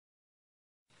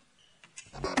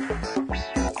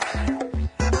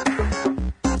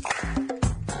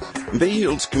Bay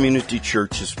Hills Community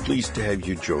Church is pleased to have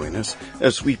you join us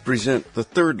as we present the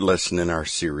third lesson in our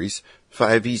series,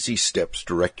 5 Easy Steps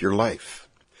to Wreck Your Life.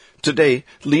 Today,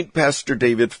 lead pastor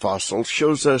David Fossil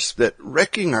shows us that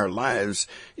wrecking our lives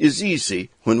is easy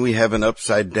when we have an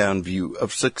upside-down view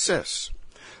of success.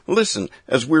 Listen,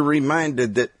 as we're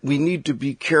reminded that we need to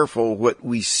be careful what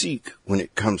we seek when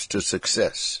it comes to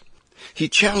success. He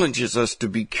challenges us to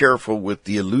be careful with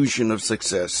the illusion of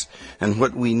success and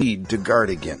what we need to guard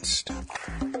against.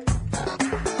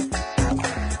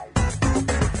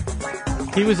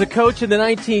 He was a coach in the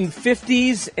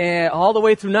 1950s and all the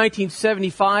way through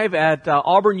 1975 at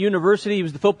Auburn University. He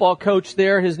was the football coach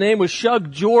there. His name was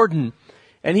Shug Jordan,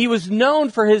 and he was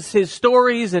known for his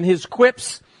stories and his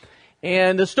quips.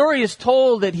 And the story is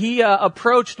told that he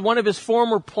approached one of his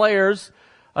former players,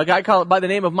 a guy by the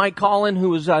name of Mike Collin,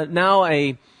 who is now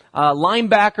a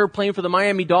linebacker playing for the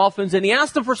Miami Dolphins, and he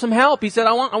asked him for some help. He said,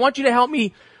 I want you to help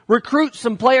me recruit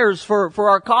some players for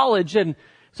our college. And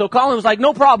so Collin was like,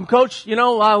 no problem, coach.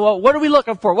 Well, what are we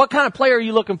looking for? What kind of player are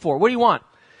you looking for? What do you want?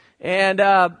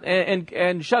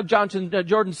 And Shug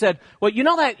Jordan said, well, you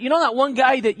know that one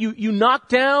guy that you knock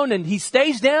down and he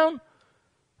stays down?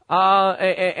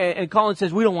 And Collin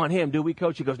says, we don't want him, do we,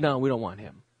 coach? He goes, no, we don't want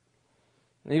him.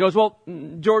 And he goes, well,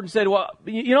 Jordan said, well,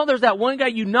 there's that one guy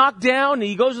you knock down and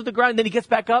he goes to the ground and then he gets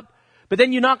back up, but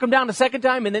then you knock him down a second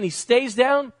time and then he stays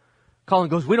down. Collin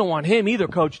goes, we don't want him either,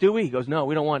 coach, do we? He goes, no,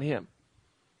 we don't want him.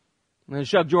 And then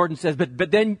Shug Jordan says,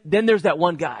 but then there's that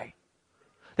one guy.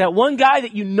 That one guy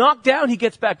that you knock down, he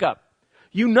gets back up.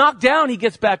 You knock down, he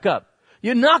gets back up.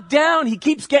 You knock down, he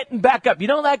keeps getting back up. You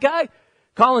know that guy?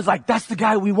 Collin's like, that's the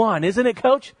guy we want, isn't it,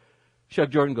 coach? Shug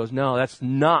Jordan goes, no, that's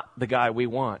not the guy we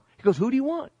want. He goes, who do you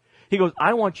want? He goes,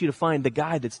 I want you to find the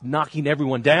guy that's knocking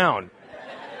everyone down.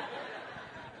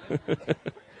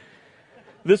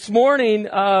 This morning,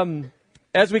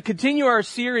 as we continue our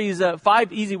series,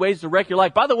 5 Easy Ways to Wreck Your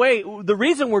Life. By the way, the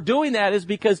reason we're doing that is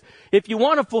because if you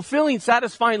want a fulfilling,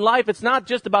 satisfying life, it's not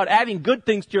just about adding good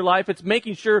things to your life. It's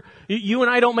making sure you and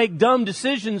I don't make dumb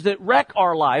decisions that wreck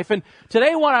our life. And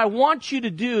today what I want you to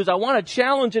do is I want to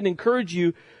challenge and encourage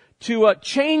you to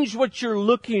change what you're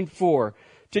looking for,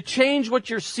 to change what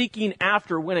you're seeking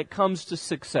after when it comes to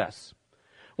success.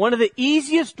 One of the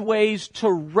easiest ways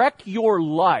to wreck your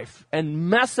life and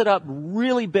mess it up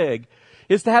really big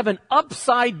is to have an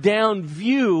upside-down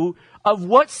view of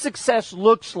what success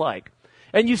looks like.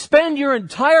 And you spend your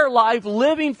entire life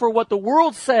living for what the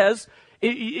world says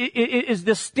is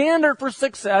the standard for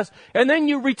success, and then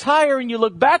you retire and you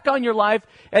look back on your life,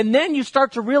 and then you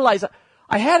start to realize,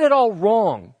 I had it all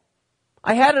wrong.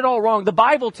 I had it all wrong. The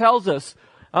Bible tells us,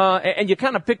 and you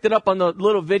kind of picked it up on the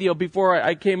little video before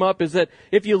I came up, is that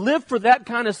if you live for that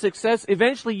kind of success,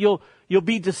 eventually you'll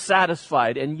be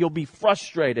dissatisfied and you'll be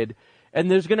frustrated. And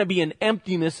there's going to be an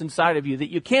emptiness inside of you that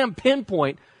you can't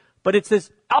pinpoint, but it's this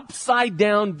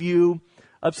upside-down view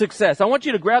of success. I want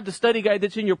you to grab the study guide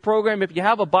that's in your program. If you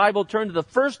have a Bible, turn to the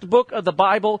first book of the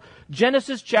Bible,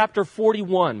 Genesis chapter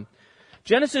 41.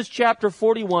 Genesis chapter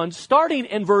 41, starting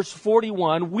in verse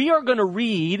 41, we are going to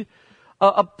read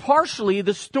partially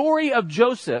the story of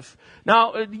Joseph.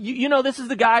 Now, this is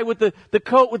the guy with the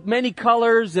coat with many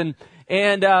colors, and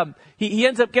he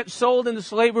ends up getting sold into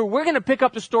slavery. We're going to pick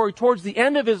up the story towards the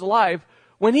end of his life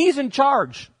when he's in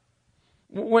charge.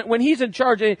 When he's in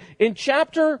charge. In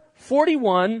chapter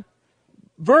 41,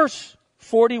 verse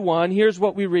 41, here's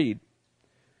what we read.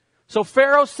 So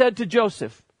Pharaoh said to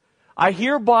Joseph, I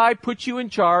hereby put you in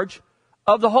charge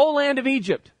of the whole land of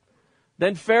Egypt.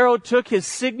 Then Pharaoh took his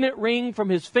signet ring from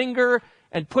his finger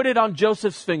and put it on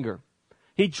Joseph's finger.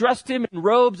 He dressed him in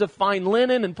robes of fine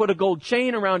linen and put a gold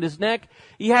chain around his neck.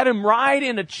 He had him ride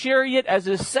in a chariot as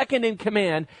his second in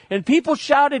command, and people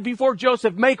shouted before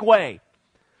Joseph, make way.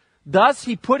 Thus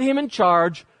he put him in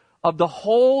charge of the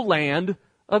whole land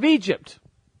of Egypt.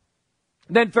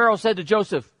 Then Pharaoh said to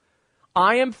Joseph,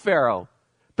 I am Pharaoh,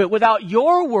 but without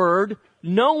your word,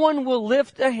 no one will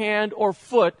lift a hand or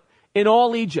foot in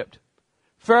all Egypt.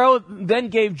 Pharaoh then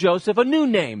gave Joseph a new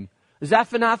name,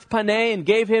 Zaphenath-Paneah, and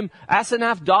gave him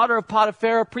Asenath, daughter of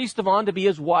Potiphar, priest of On, to be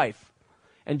his wife.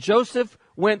 And Joseph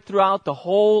went throughout the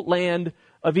whole land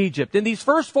of Egypt. In these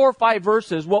first 4 or 5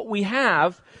 verses, what we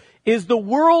have is the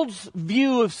world's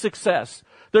view of success.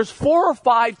 There's 4 or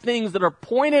 5 things that are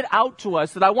pointed out to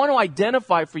us that I want to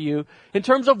identify for you in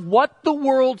terms of what the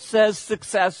world says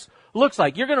success looks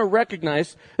like. You're going to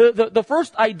recognize the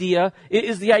first idea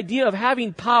is the idea of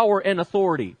having power and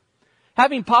authority.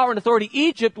 Having power and authority.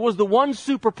 Egypt was the one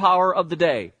superpower of the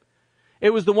day. It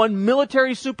was the one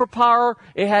military superpower.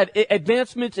 It had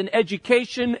advancements in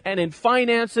education and in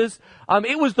finances.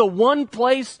 It was the one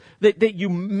place that you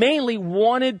mainly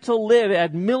wanted to live. It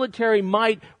had military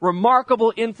might,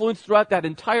 remarkable influence throughout that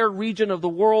entire region of the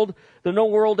world, the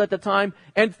known world at the time.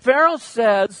 And Pharaoh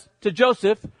says to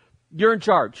Joseph, you're in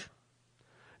charge.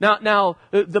 Now,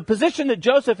 the position that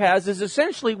Joseph has is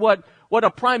essentially what a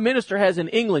prime minister has in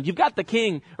England. You've got the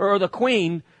king or the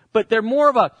queen, but they're more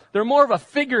of a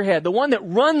figurehead. The one that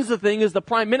runs the thing is the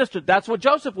prime minister. That's what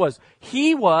Joseph was.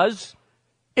 He was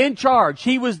in charge.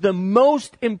 He was the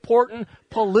most important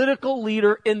political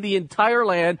leader in the entire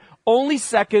land, only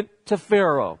second to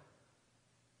Pharaoh.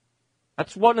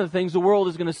 That's one of the things the world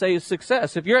is going to say is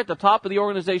success. If you're at the top of the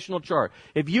organizational chart,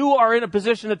 if you are in a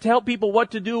position to tell people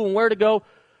what to do and where to go,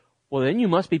 well, then you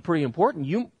must be pretty important.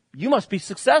 You must be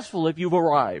successful if you've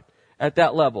arrived at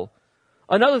that level.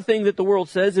 Another thing that the world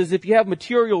says is if you have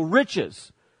material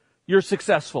riches, you're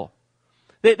successful.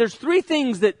 There's three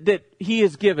things that he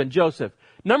has given Joseph.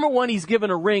 Number one, he's given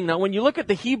a ring. Now, when you look at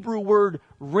the Hebrew word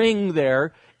ring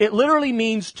there, it literally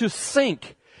means to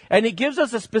sink. And it gives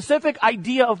us a specific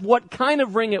idea of what kind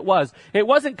of ring it was. It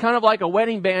wasn't kind of like a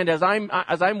wedding band as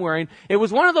I'm wearing. It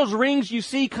was one of those rings you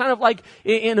see kind of like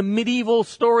in medieval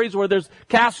stories where there's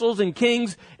castles and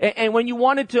kings. And when you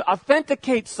wanted to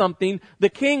authenticate something, the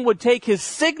king would take his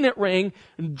signet ring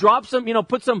and drop some,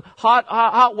 put some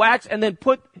hot wax and then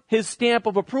put his stamp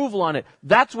of approval on it.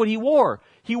 That's what he wore.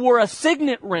 He wore a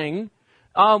signet ring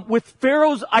with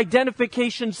Pharaoh's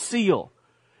identification seal.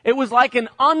 It was like an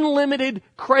unlimited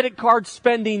credit card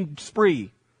spending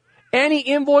spree. Any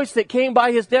invoice that came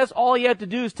by his desk, all he had to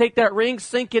do is take that ring,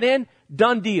 sink it in,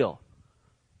 done deal.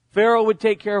 Pharaoh would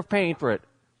take care of paying for it.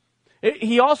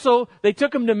 They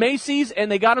took him to Macy's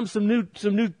and they got him some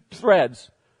new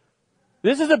threads.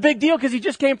 This is a big deal because he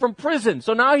just came from prison.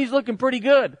 So now he's looking pretty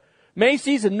good.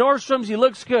 Macy's and Nordstrom's, he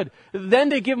looks good. Then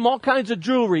they give him all kinds of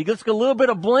jewelry. Just a little bit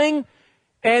of bling.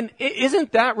 And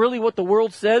isn't that really what the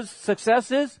world says success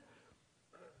is?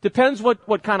 Depends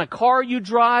what kind of car you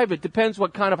drive. It depends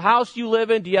what kind of house you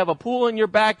live in. Do you have a pool in your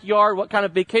backyard? What kind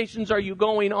of vacations are you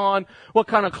going on? What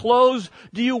kind of clothes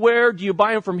do you wear? Do you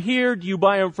buy them from here? Do you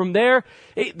buy them from there?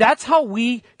 That's how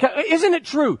isn't it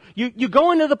true? You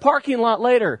go into the parking lot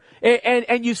later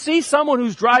and you see someone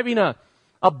who's driving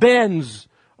a Benz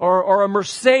or a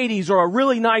Mercedes or a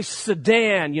really nice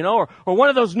sedan, or one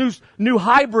of those new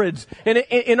hybrids. And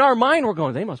in our mind, we're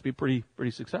going, they must be pretty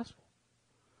successful.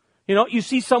 You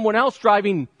see someone else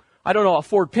driving, a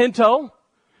Ford Pinto,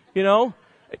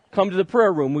 come to the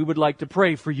prayer room. We would like to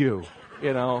pray for you,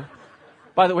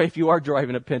 By the way, if you are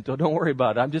driving a Pinto, don't worry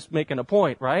about it. I'm just making a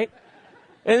point, right?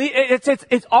 And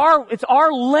it's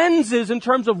our lenses in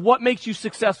terms of what makes you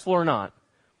successful or not.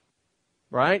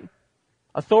 Right?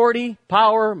 Authority,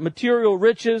 power, material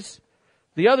riches.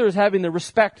 The other is having the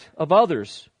respect of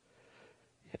others.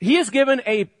 He is given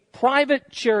a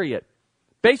private chariot,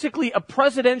 basically a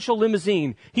presidential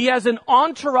limousine. He has an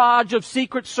entourage of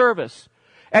Secret Service.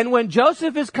 And when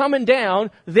Joseph is coming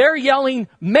down, they're yelling,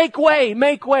 "Make way,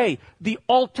 make way." The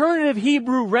alternative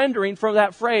Hebrew rendering for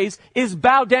that phrase is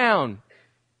bow down.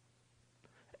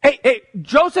 Hey,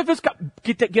 Joseph is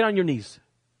get on your knees.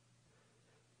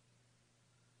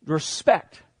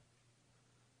 Respect.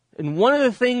 And one of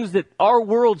the things that our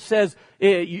world says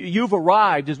you've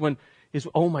arrived is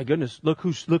oh my goodness, look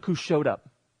who showed up.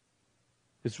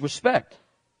 It's respect.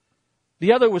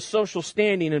 The other was social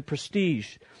standing and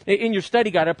prestige. In your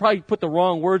study guide, I probably put the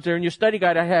wrong words there. In your study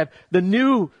guide, I have the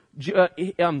new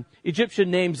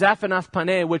Egyptian name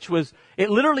Zaphenath-Paneah, it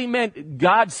literally meant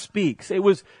God speaks. It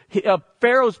was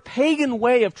Pharaoh's pagan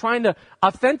way of trying to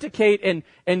authenticate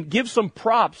and give some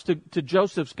props to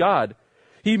Joseph's God.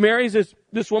 He marries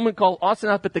this woman called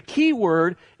Asenath, but the key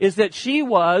word is that she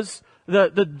was the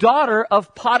daughter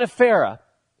of Potiphera,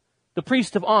 the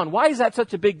priest of On. Why is that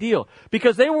such a big deal?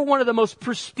 Because they were one of the most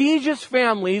prestigious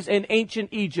families in ancient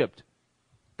Egypt.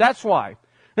 That's why.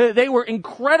 They were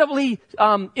incredibly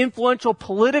influential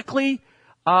politically.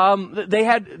 They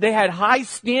had high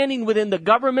standing within the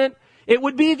government. It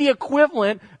would be the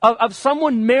equivalent of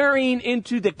someone marrying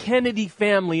into the Kennedy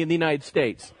family in the United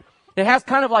States. It has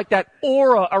kind of like that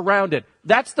aura around it.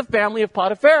 That's the family of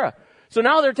Potiphera. So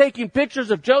now they're taking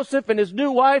pictures of Joseph and his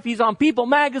new wife. He's on People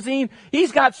magazine.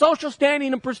 He's got social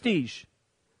standing and prestige.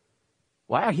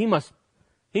 Wow, he must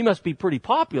be pretty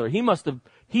popular.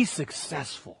 He's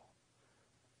successful.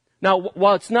 Now,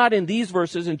 while it's not in these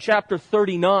verses, in chapter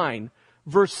 39,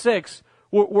 verse 6,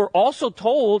 we're also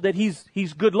told that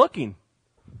he's good looking.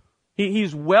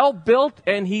 He's well built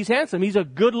and he's handsome. He's a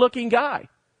good looking guy.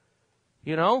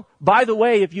 You know? By the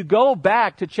way, if you go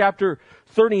back to chapter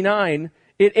 39,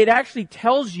 it actually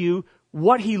tells you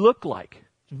what he looked like.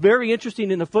 It's very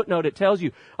interesting in the footnote. It tells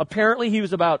you, apparently he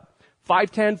was about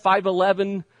 5'10",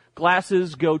 5'11",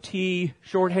 glasses, goatee,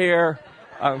 short hair.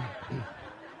 Sorry.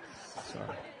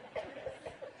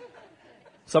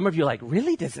 Some of you are like,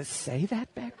 really? Does it say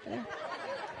that back there?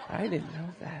 I didn't know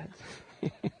that.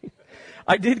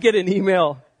 I did get an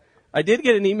email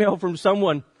from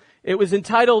someone. It was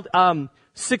entitled,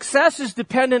 Success is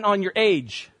Dependent on Your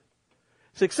Age.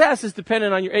 Success is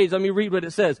dependent on your age. Let me read what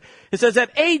it says. It says,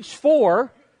 at age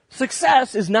 4,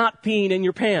 success is not peeing in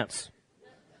your pants.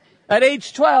 At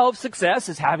age 12, success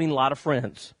is having a lot of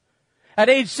friends. At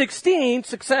age 16,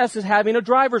 success is having a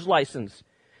driver's license.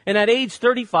 And at age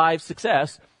 35,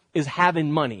 success is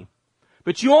having money.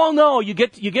 But you all know you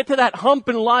get to that hump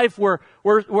in life where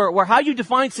how you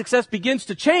define success begins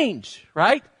to change,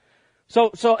 right?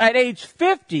 So at age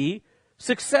 50,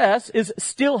 success is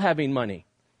still having money.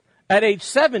 At age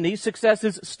 70, success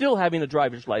is still having a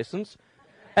driver's license.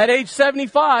 At age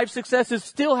 75, success is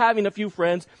still having a few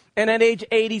friends. And at age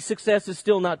 80, success is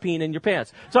still not peeing in your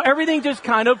pants. So everything just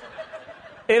kind of,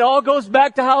 it all goes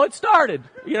back to how it started,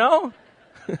 you know?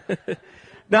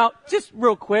 Now, just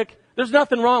real quick, there's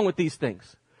nothing wrong with these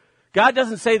things. God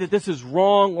doesn't say that this is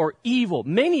wrong or evil.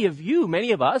 Many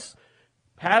of us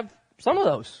have some of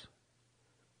those.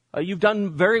 You've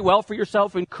done very well for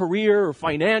yourself in career or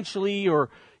financially, or,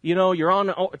 you know, you're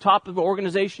on top of the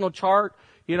organizational chart.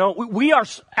 You know, we are,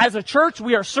 as a church,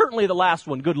 we are certainly the last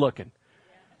one good looking.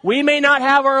 We may not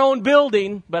have our own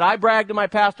building, but I brag to my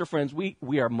pastor friends, we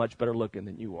are much better looking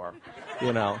than you are,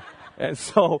 you know. And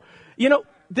so, you know,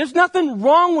 there's nothing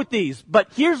wrong with these, but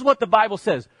here's what the Bible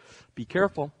says. Be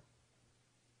careful.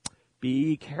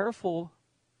 Be careful.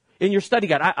 In your study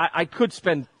guide, I could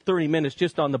spend 30 minutes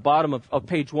just on the bottom of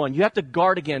page 1. You have to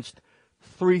guard against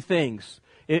 3 things.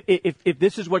 If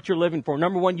this is what you're living for,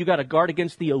 number 1, you got to guard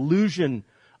against the illusion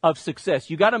of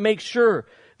success. You got to make sure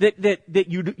that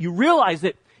you realize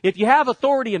that if you have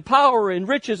authority and power and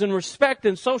riches and respect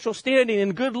and social standing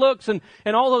and good looks and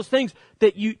all those things,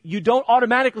 that you don't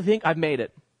automatically think, I've made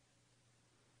it.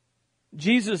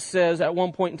 Jesus says at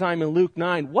one point in time in Luke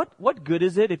 9, what good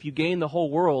is it if you gain the whole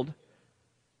world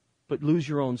but lose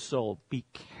your own soul? Be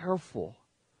careful.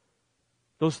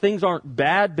 Those things aren't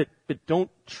bad, but don't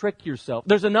trick yourself.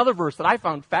 There's another verse that I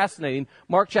found fascinating,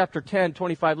 Mark chapter 10,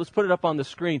 25. Let's put it up on the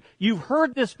screen. You've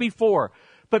heard this before,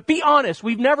 but be honest,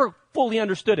 we've never fully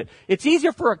understood it. It's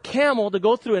easier for a camel to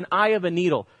go through an eye of a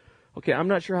needle. Okay, I'm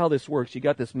not sure how this works. You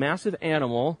got this massive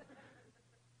animal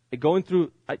going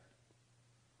through a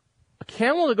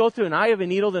camel to go through an eye of a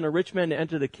needle than a rich man to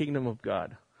enter the kingdom of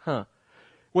God. Huh.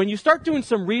 When you start doing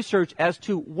some research as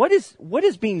to what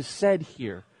is being said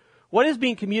here, what is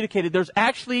being communicated, there's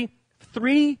actually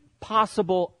 3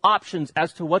 possible options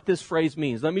as to what this phrase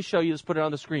means. Let me show you. Let's put it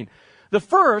on the screen. The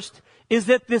first is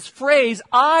that this phrase,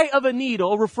 eye of a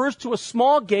needle, refers to a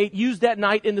small gate used at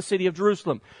night in the city of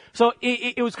Jerusalem. So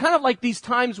it was kind of like these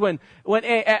times when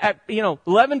at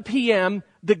 11 p.m.,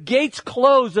 the gates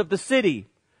close of the city.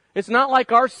 It's not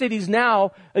like our cities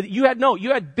now. You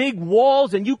had big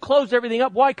walls and you closed everything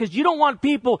up. Why? Because you don't want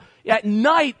people at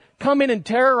night come in and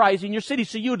terrorizing your city.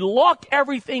 So you would lock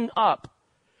everything up.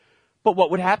 But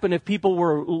what would happen if people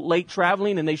were late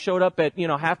traveling and they showed up at,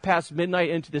 midnight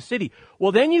into the city?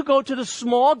 Well, then you go to the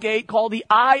small gate called the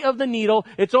Eye of the Needle.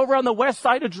 It's over on the west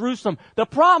side of Jerusalem. The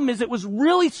problem is it was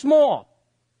really small.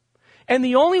 And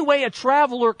the only way a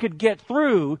traveler could get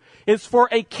through is for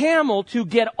a camel to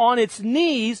get on its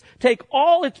knees, take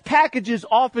all its packages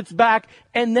off its back,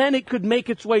 and then it could make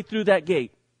its way through that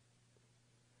gate.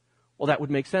 Well, that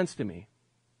would make sense to me.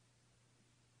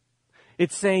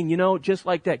 It's saying, just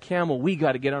like that camel, we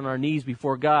got to get on our knees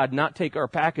before God, not take our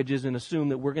packages and assume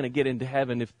that we're going to get into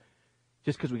heaven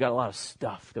just because we got a lot of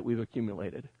stuff that we've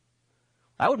accumulated.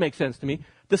 That would make sense to me.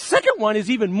 The second one is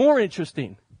even more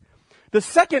interesting. The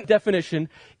second definition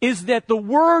is that the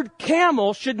word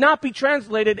camel should not be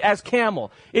translated as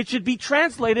camel. It should be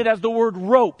translated as the word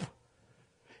rope.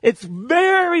 It's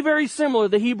very, very similar,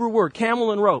 the Hebrew word,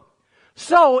 camel and rope.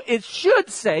 So it should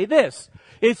say this.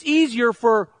 It's easier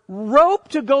for rope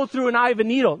to go through an eye of a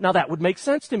needle. Now that would make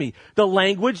sense to me. The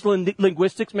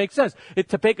linguistics makes sense. To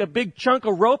take a big chunk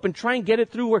of rope and try and get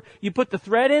it through where you put the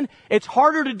thread in, it's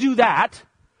harder to do that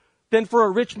than for a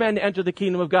rich man to enter the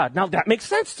kingdom of God. Now that makes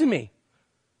sense to me.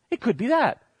 It could be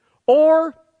that.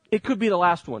 Or it could be the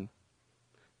last one.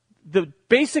 The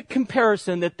basic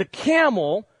comparison that the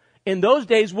camel in those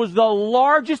days was the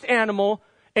largest animal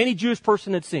any Jewish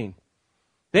person had seen.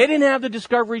 They didn't have the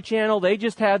Discovery Channel. They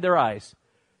just had their eyes.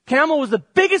 Camel was the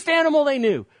biggest animal they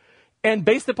knew. And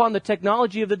based upon the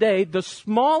technology of the day, the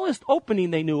smallest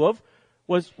opening they knew of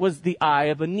was the eye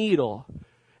of a needle.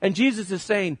 And Jesus is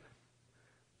saying,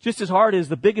 just as hard as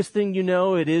the biggest thing you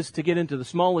know it is to get into the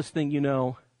smallest thing you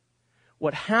know,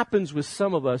 what happens with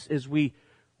some of us is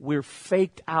we're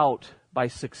faked out by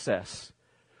success.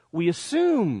 We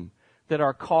assume that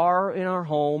our car and our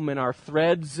home and our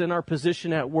threads and our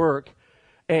position at work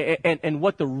and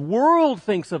what the world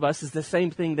thinks of us is the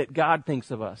same thing that God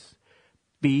thinks of us.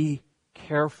 Be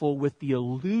careful with the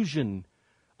illusion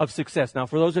of success. Now,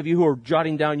 for those of you who are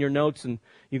jotting down your notes and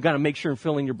you've got to make sure and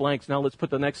fill in your blanks, now let's put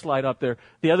the next slide up there.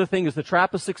 The other thing is the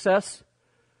trap of success.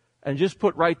 And just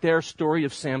put right there, story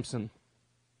of Samson.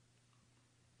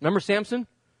 Remember Samson?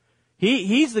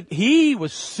 He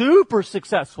was super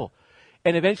successful.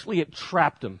 And eventually it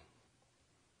trapped him.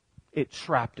 It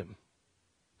trapped him.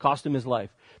 Cost him his life.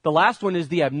 The last one is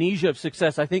the amnesia of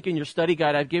success. I think in your study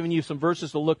guide I've given you some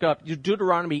verses to look up.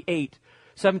 Deuteronomy 8,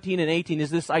 17 and 18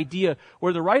 is this idea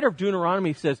where the writer of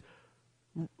Deuteronomy says,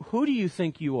 who do you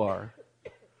think you are?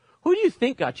 Who do you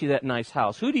think got you that nice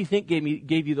house? Who do you think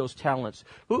gave you those talents?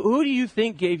 Who do you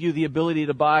think gave you the ability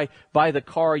to buy the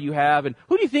car you have? And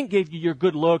who do you think gave you your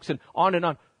good looks? And on and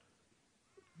on.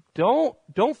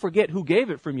 Don't forget who gave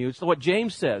it from you. It's what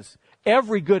James says.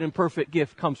 Every good and perfect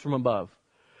gift comes from above.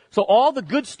 So all the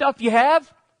good stuff you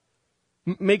have,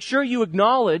 make sure you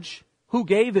acknowledge who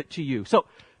gave it to you. So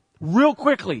real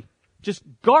quickly, just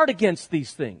guard against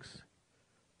these things.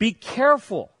 Be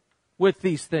careful with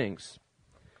these things.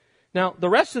 Now, the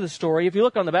rest of the story, if you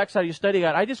look on the backside of your study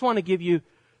guide, I just want to give you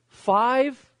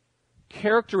 5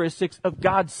 characteristics of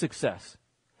God's success.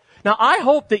 Now, I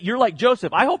hope that you're like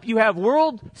Joseph. I hope you have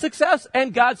world success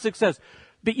and God's success.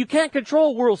 But you can't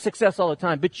control world success all the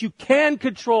time. But you can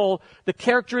control the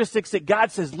characteristics that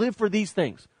God says, live for these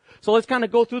things. So let's kind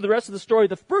of go through the rest of the story.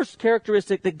 The first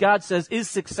characteristic that God says is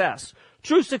success.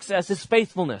 True success is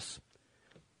faithfulness.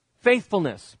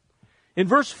 Faithfulness. In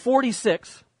verse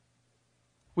 46,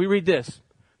 we read this.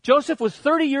 Joseph was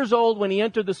 30 years old when he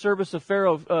entered the service of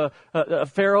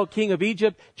Pharaoh, king of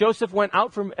Egypt. Joseph went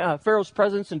out from Pharaoh's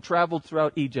presence and traveled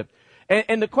throughout Egypt.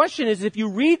 And the question is, if you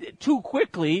read too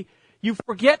quickly, you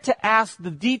forget to ask the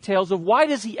details of why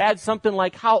does he add something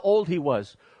like how old he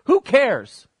was. Who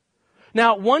cares?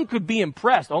 Now, one could be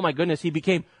impressed. Oh my goodness, he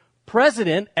became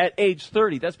president at age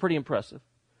 30. That's pretty impressive.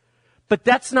 But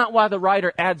that's not why the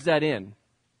writer adds that in.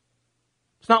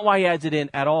 It's not why he adds it in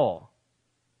at all.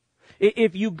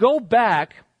 If you go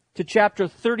back to chapter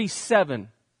 37,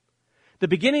 the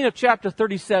beginning of chapter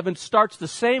 37 starts the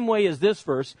same way as this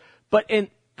verse, but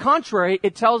in contrary,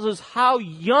 it tells us how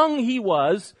young he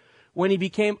was when he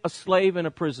became a slave and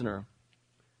a prisoner.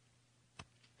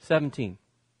 17.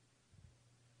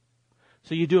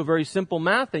 So you do a very simple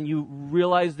math and you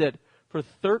realize that for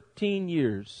 13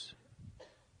 years,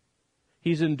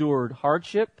 he's endured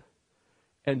hardship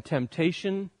and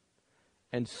temptation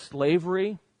and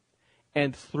slavery,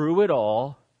 and through it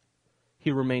all,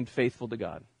 he remained faithful to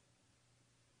God.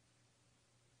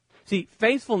 See,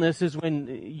 faithfulness is when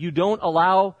you don't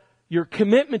allow your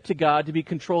commitment to God to be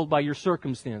controlled by your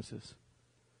circumstances.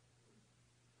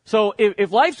 So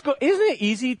if life's isn't it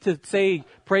easy to say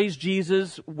praise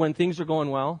Jesus when things are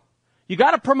going well? You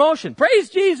got a promotion, praise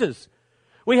Jesus.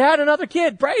 We had another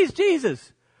kid, praise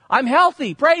Jesus. I'm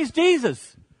healthy, praise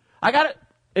Jesus.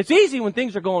 It's easy when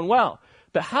things are going well.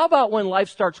 But how about when life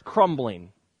starts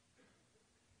crumbling?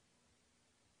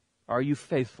 Are you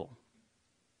faithful?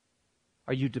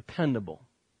 Are you dependable?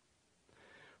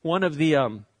 One of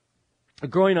the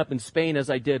growing up in Spain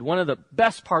as I did, one of the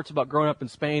best parts about growing up in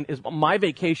Spain is my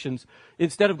vacations,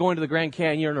 instead of going to the Grand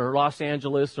Canyon or Los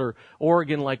Angeles or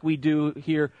Oregon like we do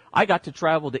here, I got to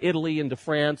travel to Italy and to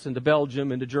France and to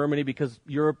Belgium and to Germany because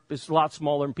Europe is a lot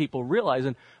smaller than people realize.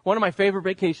 And one of my favorite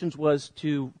vacations was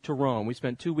to Rome. We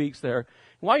spent 2 weeks there.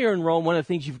 While you're in Rome, one of the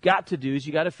things you've got to do is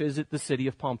you got to visit the city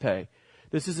of Pompeii.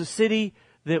 This is a city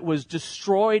that was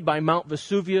destroyed by Mount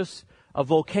Vesuvius, a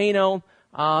volcano.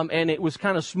 And it was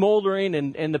kind of smoldering,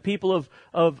 and the people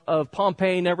of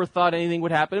Pompeii never thought anything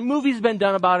would happen. And movies have been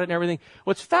done about it and everything.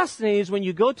 What's fascinating is when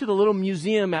you go to the little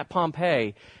museum at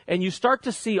Pompeii, and you start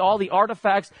to see all the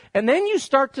artifacts, and then you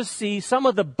start to see some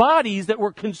of the bodies that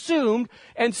were consumed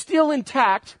and still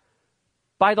intact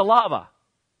by the lava.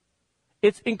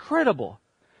 It's incredible.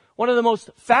 One of the most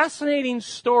fascinating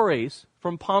stories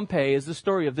from Pompeii is the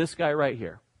story of this guy right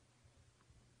here.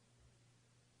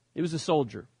 He was a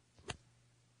soldier.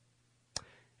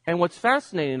 And what's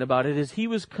fascinating about it is he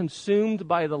was consumed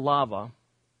by the lava,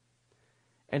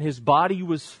 and his body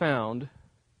was found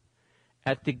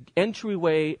at the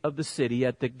entryway of the city,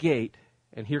 at the gate,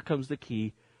 and here comes the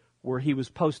key, where he was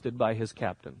posted by his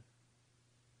captain.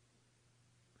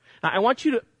 Now, I want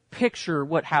you to picture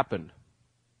what happened.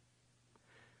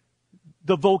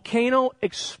 The volcano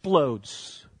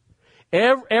explodes.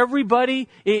 Everybody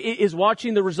is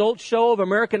watching the results show of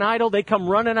American Idol. They come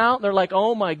running out. And they're like,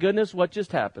 oh my goodness, what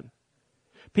just happened?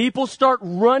 People start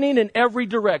running in every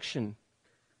direction.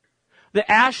 The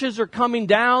ashes are coming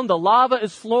down. The lava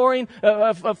is flowing.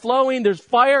 There's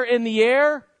fire in the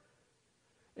air.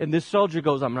 And this soldier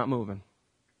goes, I'm not moving.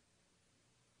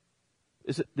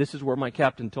 This is where my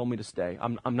captain told me to stay.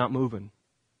 I'm not moving.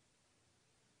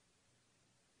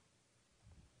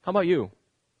 How about you?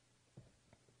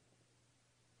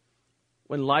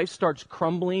 When life starts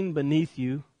crumbling beneath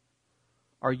you,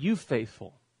 are you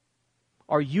faithful?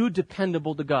 Are you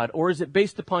dependable to God? Or is it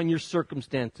based upon your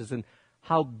circumstances and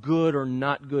how good or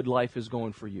not good life is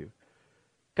going for you?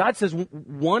 God says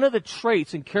one of the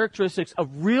traits and characteristics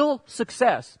of real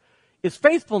success is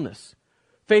faithfulness.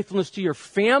 Faithfulness to your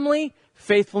family,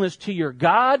 faithfulness to your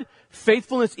God,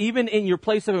 faithfulness even in your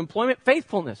place of employment,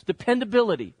 faithfulness,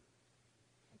 dependability.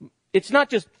 It's not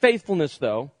just faithfulness,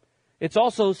 though. It's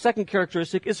also, second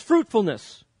characteristic, is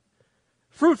fruitfulness.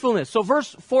 Fruitfulness. So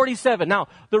verse 47. Now,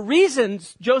 the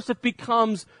reasons Joseph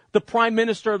becomes the prime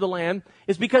minister of the land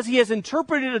is because he has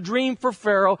interpreted a dream for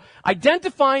Pharaoh,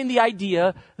 identifying the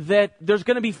idea that there's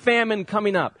going to be famine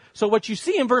coming up. So what you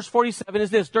see in verse 47 is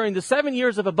this: during the 7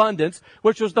 years of abundance,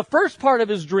 which was the first part of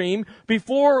his dream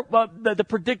before the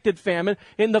predicted famine,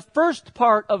 in the first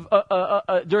part of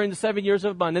during the 7 years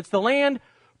of abundance, the land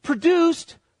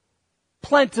produced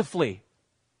plentifully.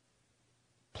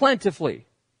 Plentifully.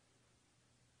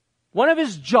 One of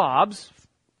his jobs,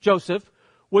 Joseph,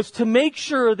 was to make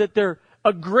sure that their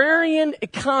agrarian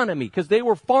economy, because they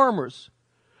were farmers,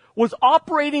 was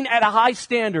operating at a high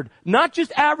standard. Not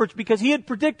just average, because he had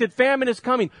predicted famine is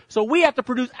coming. So we have to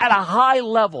produce at a high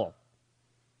level.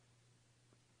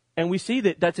 And we see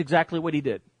that that's exactly what he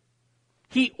did.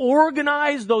 He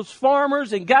organized those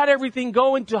farmers and got everything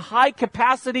going to high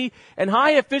capacity and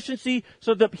high efficiency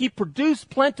so that he produced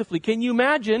plentifully. Can you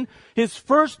imagine his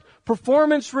first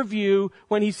performance review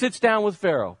when he sits down with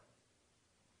Pharaoh?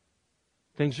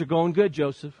 Things are going good,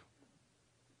 Joseph.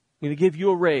 I'm going to give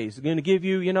you a raise. I'm going to give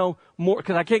you, more,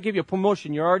 because I can't give you a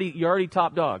promotion. You're already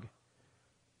top dog.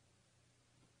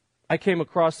 I came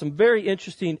across some very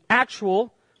interesting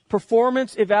actual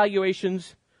performance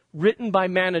evaluations written by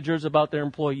managers about their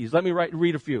employees. Let me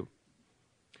read a few.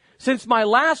 Since my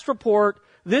last report,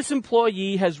 this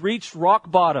employee has reached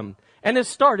rock bottom and has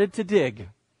started to dig.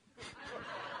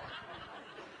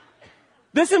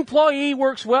 This employee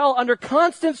works well under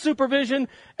constant supervision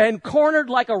and cornered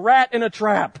like a rat in a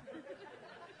trap.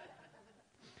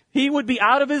 He would be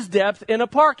out of his depth in a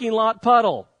parking lot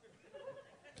puddle.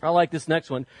 I like this next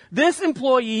one. This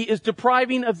employee is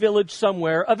depriving a village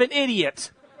somewhere of an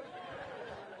idiot.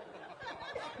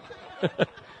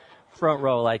 Front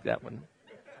row, like that one.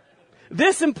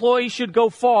 This employee should go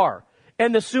far,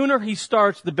 and the sooner he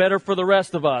starts, the better for the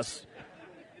rest of us.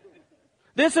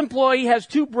 This employee has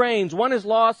 2 brains. One is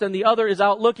lost and the other is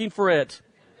out looking for it.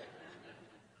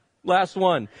 Last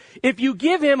one. If you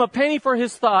give him a penny for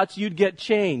his thoughts, you'd get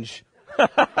change.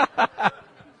 What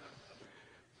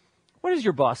does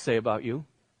your boss say about you?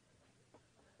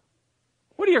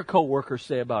 What do your coworkers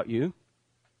say about you?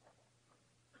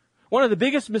 One of the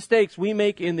biggest mistakes we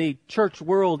make in the church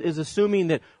world is assuming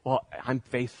that, well, I'm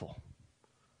faithful.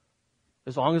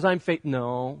 As long as I'm faithful.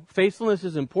 No, faithfulness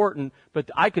is important,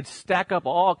 but I could stack up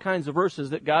all kinds of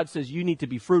verses that God says you need to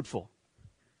be fruitful.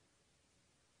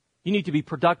 You need to be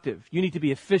productive. You need to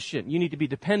be efficient. You need to be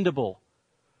dependable.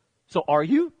 So are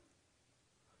you?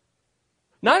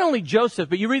 Not only Joseph,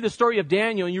 but you read the story of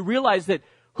Daniel and you realize that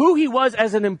who he was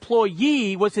as an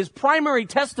employee was his primary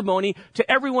testimony to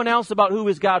everyone else about who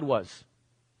his God was.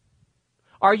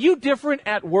 Are you different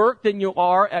at work than you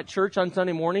are at church on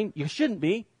Sunday morning? You shouldn't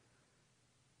be.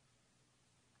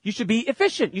 You should be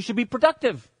efficient. You should be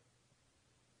productive.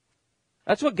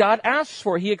 That's what God asks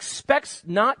for. He expects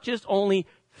not just only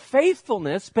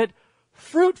faithfulness, but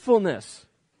fruitfulness.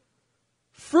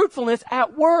 Fruitfulness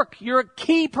at work. You're a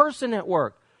key person at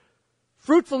work.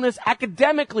 Fruitfulness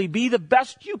academically, be the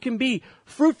best you can be.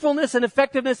 Fruitfulness and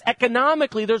effectiveness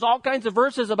economically. There's all kinds of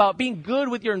verses about being good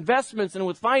with your investments and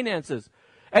with finances.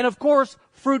 And of course,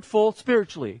 fruitful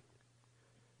spiritually.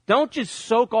 Don't just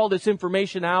soak all this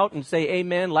information out and say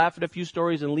amen, laugh at a few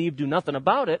stories and leave, do nothing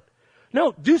about it.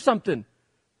 No, do something.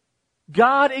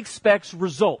 God expects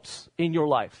results in your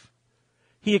life.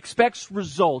 He expects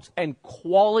results and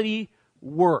quality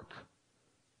work.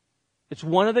 It's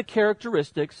one of the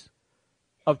characteristics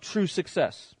of true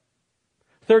success.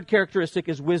 Third characteristic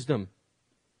is wisdom.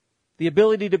 The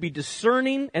ability to be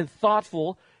discerning and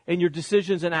thoughtful in your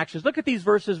decisions and actions. Look at these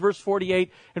verses, verse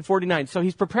 48 and 49. So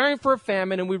he's preparing for a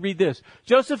famine, and we read this.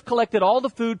 Joseph collected all the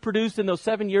food produced in those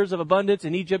 7 years of abundance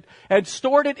in Egypt and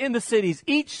stored it in the cities.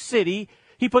 Each city,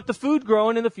 he put the food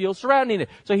growing in the fields surrounding it.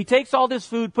 So he takes all this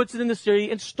food, puts it in the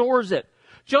city, and stores it.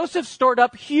 Joseph stored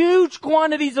up huge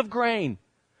quantities of grain,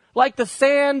 like the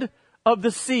sand of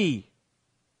the sea.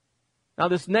 Now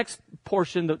this next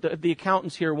portion, the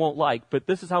accountants here won't like, but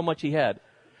this is how much he had.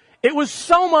 It was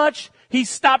so much, he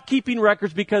stopped keeping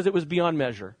records because it was beyond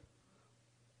measure.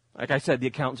 Like I said, the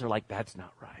accountants are like, that's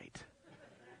not right.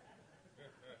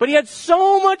 But he had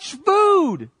so much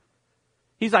food.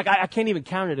 He's like, I can't even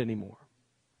count it anymore.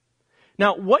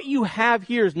 Now, what you have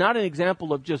here is not an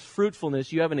example of just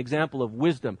fruitfulness. You have an example of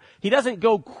wisdom. He doesn't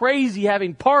go crazy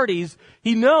having parties.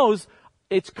 He knows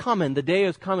it's coming. The day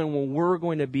is coming when we're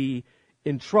going to be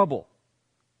in trouble.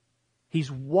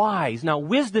 He's wise. Now,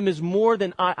 wisdom is more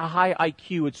than a high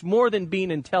IQ. It's more than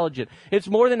being intelligent. It's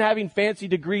more than having fancy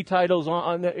degree titles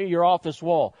on your office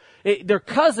wall. They're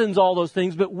cousins, all those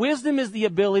things, but wisdom is the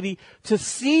ability to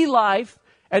see life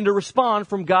and to respond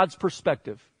from God's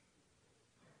perspective.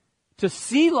 To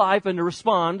see life and to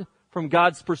respond from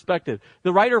God's perspective.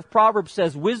 The writer of Proverbs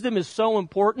says, wisdom is so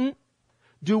important,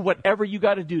 do whatever you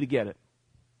got to do to get it.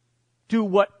 Do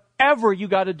whatever you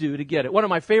got to do to get it. One of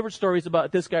my favorite stories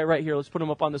about this guy right here, let's put him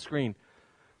up on the screen.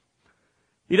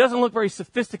 He doesn't look very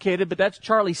sophisticated, but that's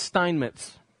Charlie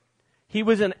Steinmetz. He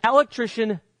was an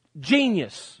electrician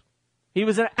genius. He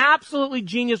was an absolutely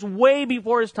genius way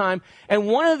before his time. And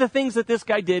one of the things that this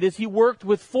guy did is he worked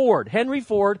with Ford, Henry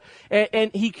Ford,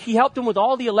 and he helped him with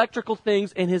all the electrical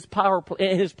things in his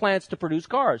plants to produce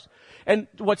cars. And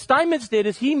what Steinmetz did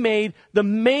is he made the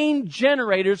main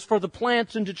generators for the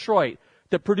plants in Detroit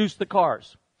that produced the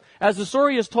cars. As the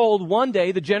story is told, one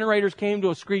day the generators came to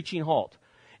a screeching halt.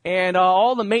 And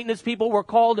all the maintenance people were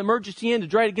called emergency in to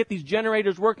try to get these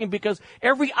generators working because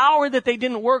every hour that they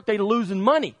didn't work, they were losing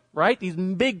money, right? These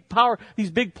big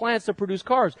plants that produce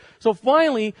cars. So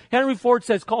finally, Henry Ford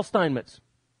says, call Steinmetz.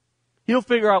 He'll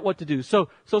figure out what to do. So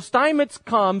Steinmetz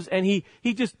comes and he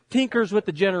just tinkers with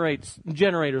the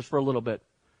generators for a little bit.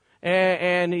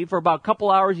 And for about a couple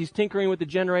hours, he's tinkering with the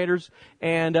generators.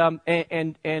 And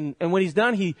when he's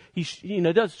done, he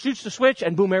shoots the switch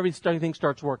and boom, everything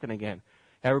starts working again.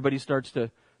 Everybody starts to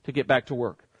get back to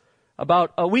work.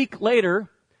 About a week later,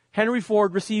 Henry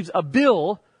Ford receives a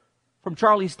bill from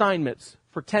Charlie Steinmetz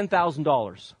for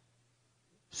 $10,000.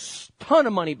 Ton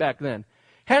of money back then.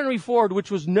 Henry Ford,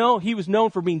 he was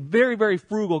known for being very, very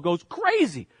frugal, goes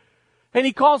crazy. And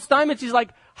he calls Steinmetz, he's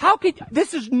like,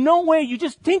 this is no way, you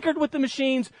just tinkered with the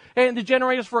machines and the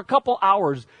generators for a couple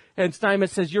hours. And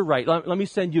Steinmetz says, you're right, let me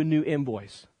send you a new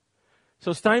invoice.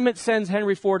 So Steinmetz sends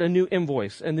Henry Ford a new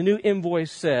invoice, and the new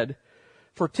invoice said,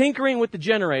 for tinkering with the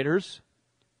generators,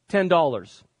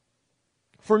 $10.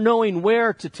 For knowing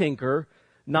where to tinker,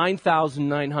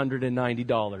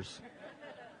 $9,990.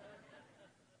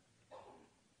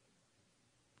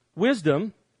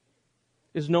 Wisdom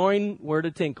is knowing where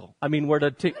to tinkle.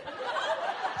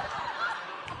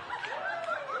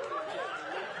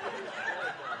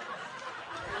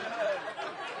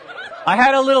 I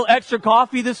had a little extra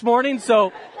coffee this morning,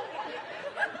 so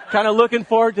kind of looking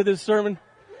forward to this sermon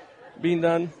being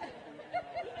done.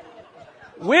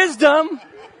 Wisdom.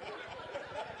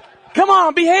 Come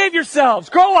on, behave yourselves.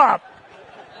 Grow up.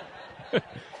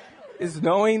 Is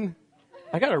knowing.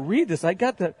 I got to read this. I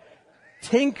got the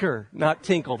tinker, not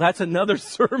tinkle. That's another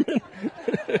sermon.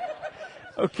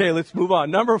 Okay, let's move on.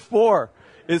 Number 4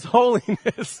 is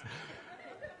holiness.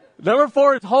 Number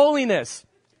 4 is holiness.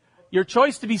 Your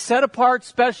choice to be set apart,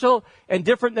 special, and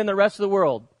different than the rest of the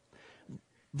world.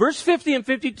 Verse 50 and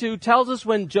 52 tells us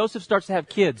when Joseph starts to have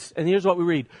kids. And here's what we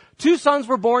read. 2 sons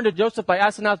were born to Joseph by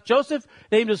Asenath. Joseph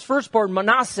named his firstborn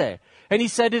Manasseh. And he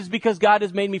said, it is because God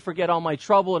has made me forget all my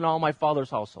trouble and all my father's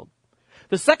household.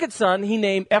 The second son he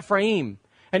named Ephraim.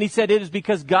 And he said, it is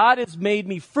because God has made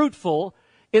me fruitful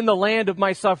in the land of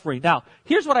my suffering. Now,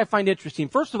 here's what I find interesting.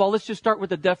 First of all, let's just start with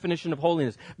the definition of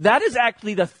holiness. That is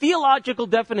actually the theological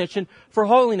definition for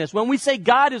holiness. When we say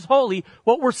God is holy,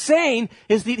 what we're saying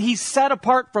is that He's set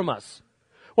apart from us.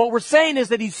 What we're saying is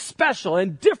that He's special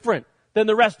and different than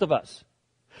the rest of us.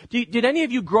 Did any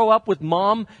of you grow up with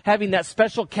mom having that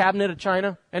special cabinet of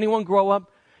china? Anyone grow up?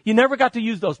 You never got to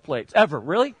use those plates, ever,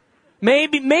 really?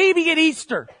 Maybe at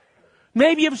Easter.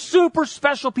 Maybe if super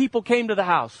special people came to the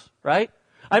house, right?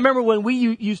 I remember when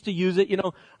we used to use it,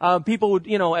 people would,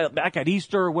 back at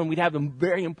Easter when we'd have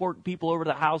very important people over to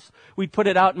the house, we'd put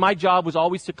it out. And my job was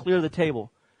always to clear the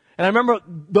table. And I remember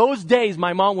those days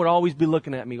my mom would always be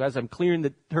looking at me as I'm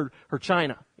clearing her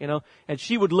china, and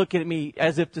she would look at me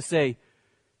as if to say,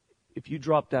 if you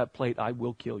drop that plate, I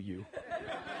will kill you.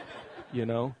 You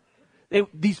know?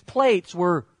 These plates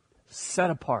were set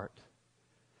apart.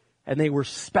 And they were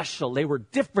special. They were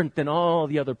different than all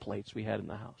the other plates we had in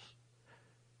the house.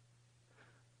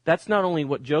 That's not only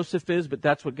what Joseph is, but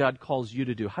that's what God calls you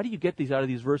to do. How do you get these out of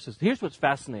these verses? Here's what's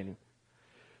fascinating.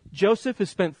 Joseph has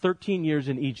spent 13 years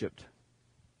in Egypt.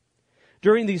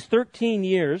 During these 13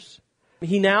 years,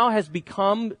 he now has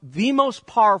become the most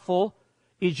powerful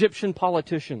Egyptian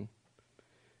politician.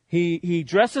 He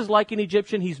dresses like an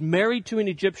Egyptian. He's married to an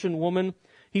Egyptian woman.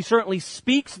 He certainly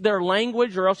speaks their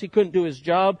language, or else he couldn't do his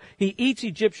job. He eats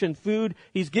Egyptian food.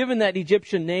 He's given that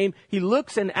Egyptian name. He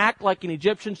looks and acts like an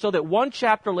Egyptian, so that one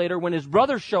chapter later, when his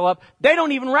brothers show up, they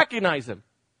don't even recognize him.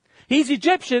 He's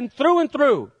Egyptian through and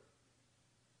through.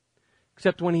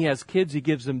 Except when he has kids, he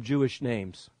gives them Jewish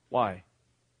names. Why?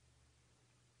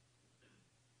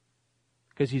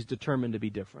 Because he's determined to be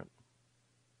different.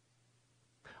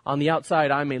 On the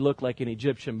outside, I may look like an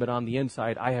Egyptian, but on the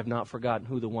inside, I have not forgotten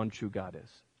who the one true God is.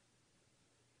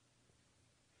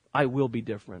 I will be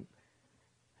different.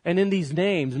 And in these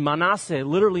names, Manasseh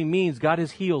literally means God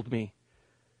has healed me.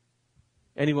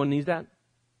 Anyone needs that?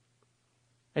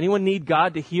 Anyone need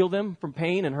God to heal them from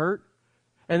pain and hurt?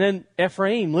 And then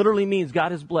Ephraim literally means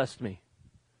God has blessed me.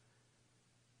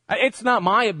 It's not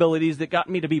my abilities that got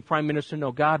me to be prime minister.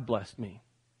 No, God blessed me.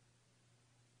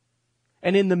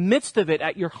 And in the midst of it,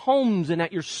 at your homes and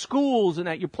at your schools and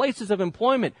at your places of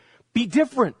employment, be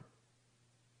different.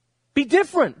 Be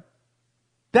different.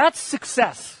 That's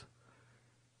success.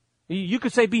 You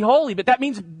could say be holy, but that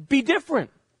means be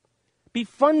different. Be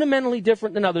fundamentally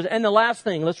different than others. And the last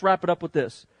thing, let's wrap it up with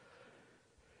this,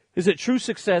 is that true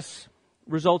success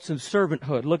results in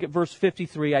servanthood. Look at verse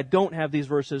 53. I don't have these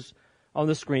verses on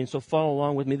the screen, so follow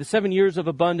along with me. The 7 years of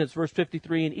abundance, verse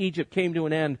 53, in Egypt came to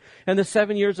an end, and the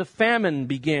 7 years of famine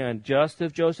began, just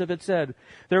as Joseph had said.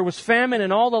 There was famine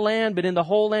in all the land, but in the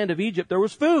whole land of Egypt there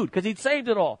was food, because he'd saved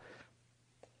it all.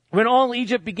 When all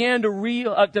Egypt began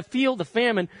to feel the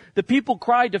famine, the people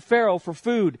cried to Pharaoh for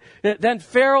food. Then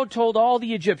Pharaoh told all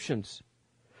the Egyptians,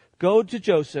 go to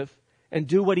Joseph and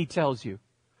do what he tells you.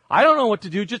 I don't know what to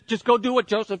do, just go do what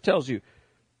Joseph tells you.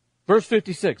 Verse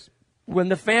 56. When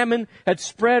the famine had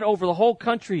spread over the whole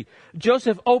country,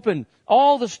 Joseph opened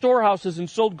all the storehouses and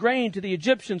sold grain to the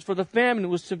Egyptians, for the famine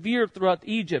was severe throughout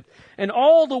Egypt. And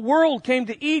all the world came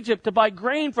to Egypt to buy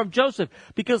grain from Joseph,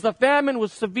 because the famine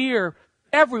was severe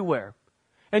everywhere.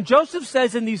 And Joseph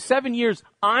says, in these 7 years,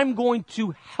 I'm going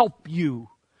to help you.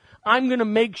 I'm going to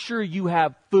make sure you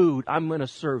have food. I'm going to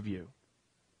serve you.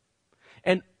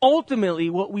 And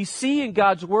ultimately, what we see in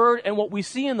God's Word and what we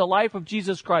see in the life of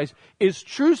Jesus Christ is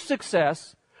true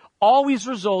success always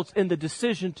results in the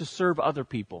decision to serve other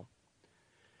people.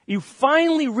 You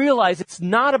finally realize it's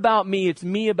not about me, it's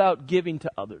me about giving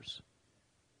to others.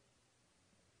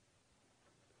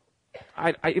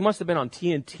 It must have been on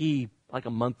TNT like a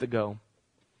month ago.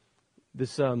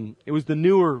 It was the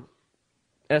newer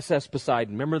SS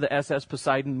Poseidon. Remember the SS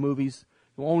Poseidon movies?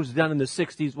 One was done in the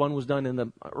 60s, one was done in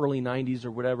the early 90s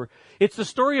or whatever. It's the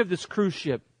story of this cruise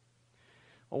ship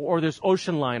or this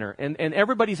ocean liner. And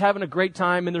everybody's having a great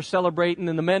time and they're celebrating,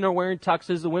 and the men are wearing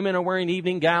tuxes, the women are wearing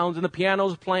evening gowns, and the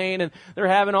piano's playing, and they're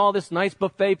having all this nice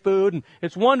buffet food, and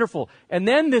it's wonderful. And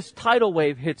then this tidal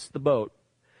wave hits the boat.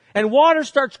 And water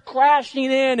starts crashing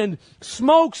in, and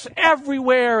smoke's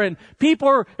everywhere, and people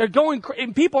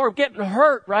are getting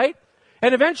hurt, right?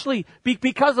 And eventually,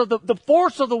 because of the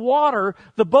force of the water,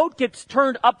 the boat gets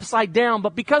turned upside down.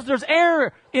 But because there's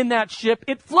air in that ship,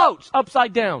 it floats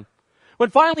upside down.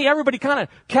 When finally everybody kind of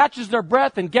catches their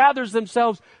breath and gathers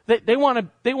themselves, they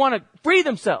want to free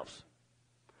themselves.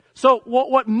 So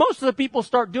what most of the people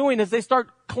start doing is they start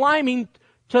climbing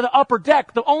to the upper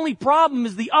deck. The only problem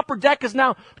is the upper deck is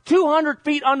now 200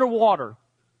 feet underwater.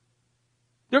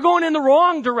 They're going in the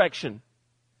wrong direction.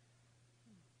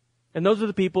 And those are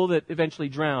the people that eventually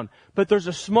drown. But there's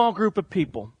a small group of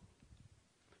people.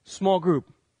 Small group.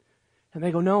 And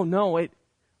they go, no,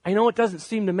 I know it doesn't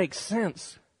seem to make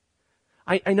sense.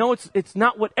 I know it's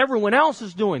not what everyone else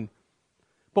is doing.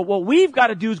 But what we've got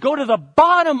to do is go to the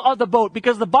bottom of the boat,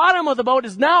 because the bottom of the boat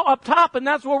is now up top, and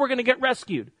that's where we're going to get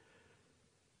rescued.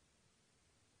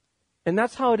 And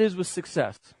that's how it is with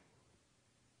success.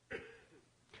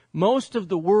 Most of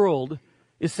the world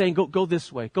is saying, go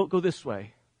this way, go this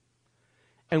way.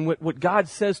 And what God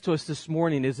says to us this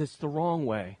morning is it's the wrong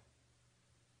way.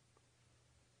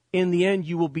 In the end,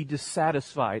 you will be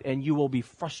dissatisfied, and you will be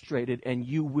frustrated, and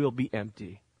you will be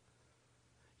empty.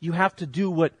 You have to do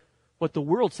what the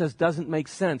world says doesn't make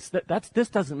sense. This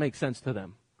doesn't make sense to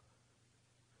them.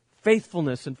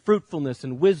 Faithfulness and fruitfulness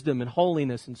and wisdom and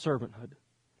holiness and servanthood.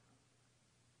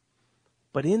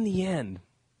 But in the end,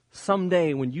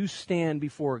 someday when you stand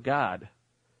before God,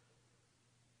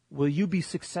 will you be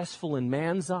successful in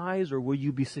man's eyes or will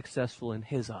you be successful in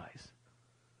His eyes?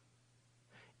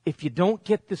 If you don't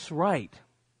get this right,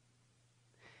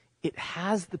 it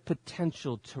has the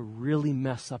potential to really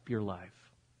mess up your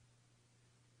life.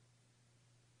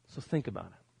 So think about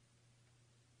it.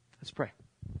 Let's pray.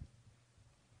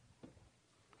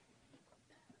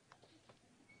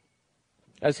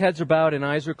 As heads are bowed and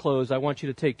eyes are closed, I want you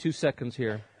to take 2 seconds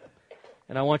here.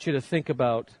 And I want you to think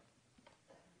about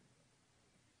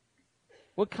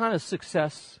what kind of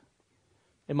success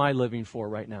am I living for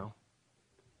right now?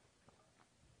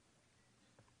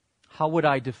 How would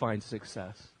I define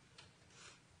success?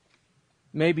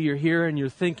 Maybe you're here and you're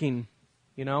thinking,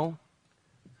 I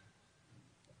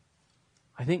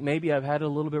think maybe I've had it a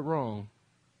little bit wrong.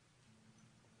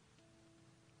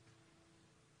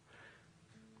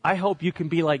 I hope you can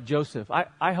be like Joseph.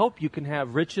 I hope you can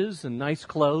have riches and nice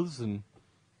clothes and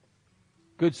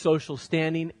good social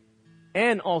standing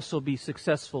and also be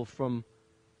successful from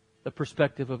the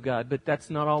perspective of God. But that's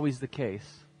not always the case.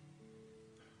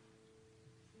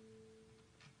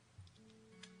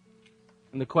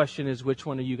 And the question is, which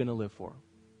one are you going to live for?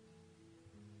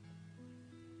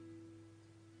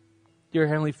 Dear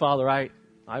Heavenly Father,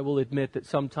 I will admit that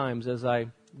sometimes as I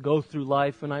go through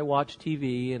life and I watch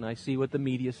TV and I see what the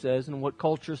media says and what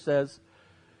culture says,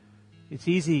 it's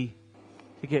easy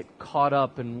to get caught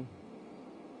up in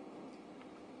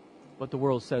what the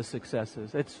world says success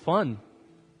is. It's fun.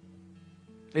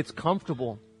 It's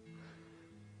comfortable.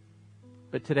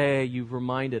 But today you've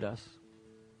reminded us,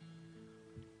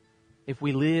 if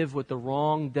we live with the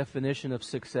wrong definition of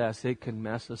success, it can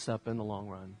mess us up in the long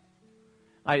run.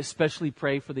 I especially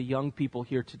pray for the young people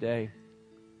here today,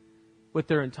 with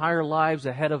their entire lives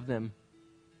ahead of them,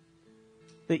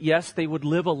 that yes, they would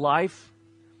live a life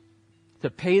to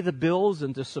pay the bills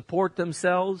and to support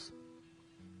themselves,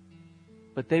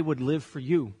 but they would live for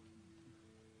you.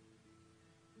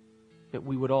 That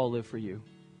we would all live for you.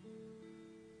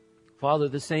 Father,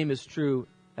 the same is true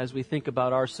as we think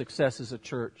about our success as a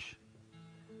church.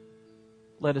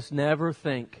 Let us never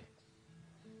think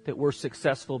that we're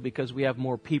successful because we have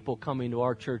more people coming to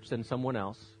our church than someone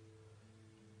else,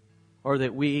 or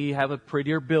that we have a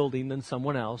prettier building than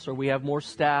someone else, or we have more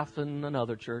staff than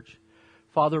another church.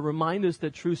 Father, remind us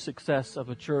that true success of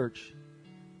a church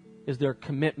is their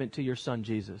commitment to your Son,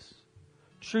 Jesus.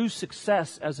 True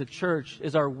success as a church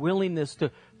is our willingness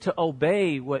to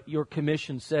obey what your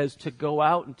commission says, to go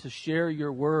out and to share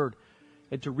your word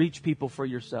and to reach people for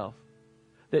yourself.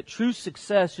 That true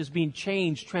success is being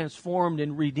changed, transformed,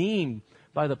 and redeemed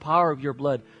by the power of your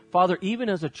blood. Father, even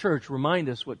as a church, remind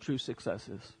us what true success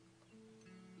is.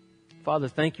 Father,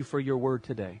 thank you for your word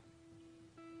today.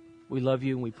 We love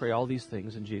you and we pray all these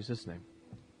things in Jesus' name.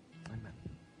 Amen.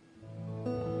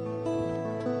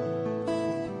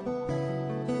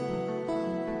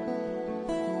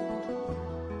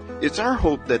 It's our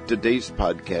hope that today's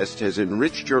podcast has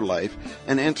enriched your life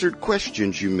and answered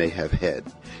questions you may have had.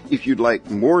 If you'd like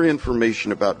more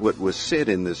information about what was said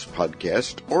in this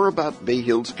podcast or about Bay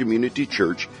Hills Community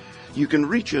Church, you can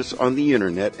reach us on the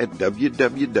internet at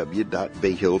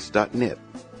www.bayhills.net.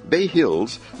 Bay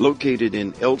Hills, located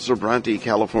in El Sobrante,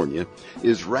 California,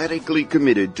 is radically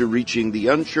committed to reaching the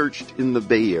unchurched in the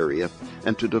Bay Area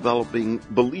and to developing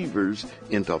believers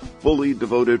into fully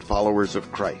devoted followers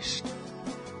of Christ.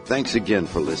 Thanks again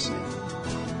for listening.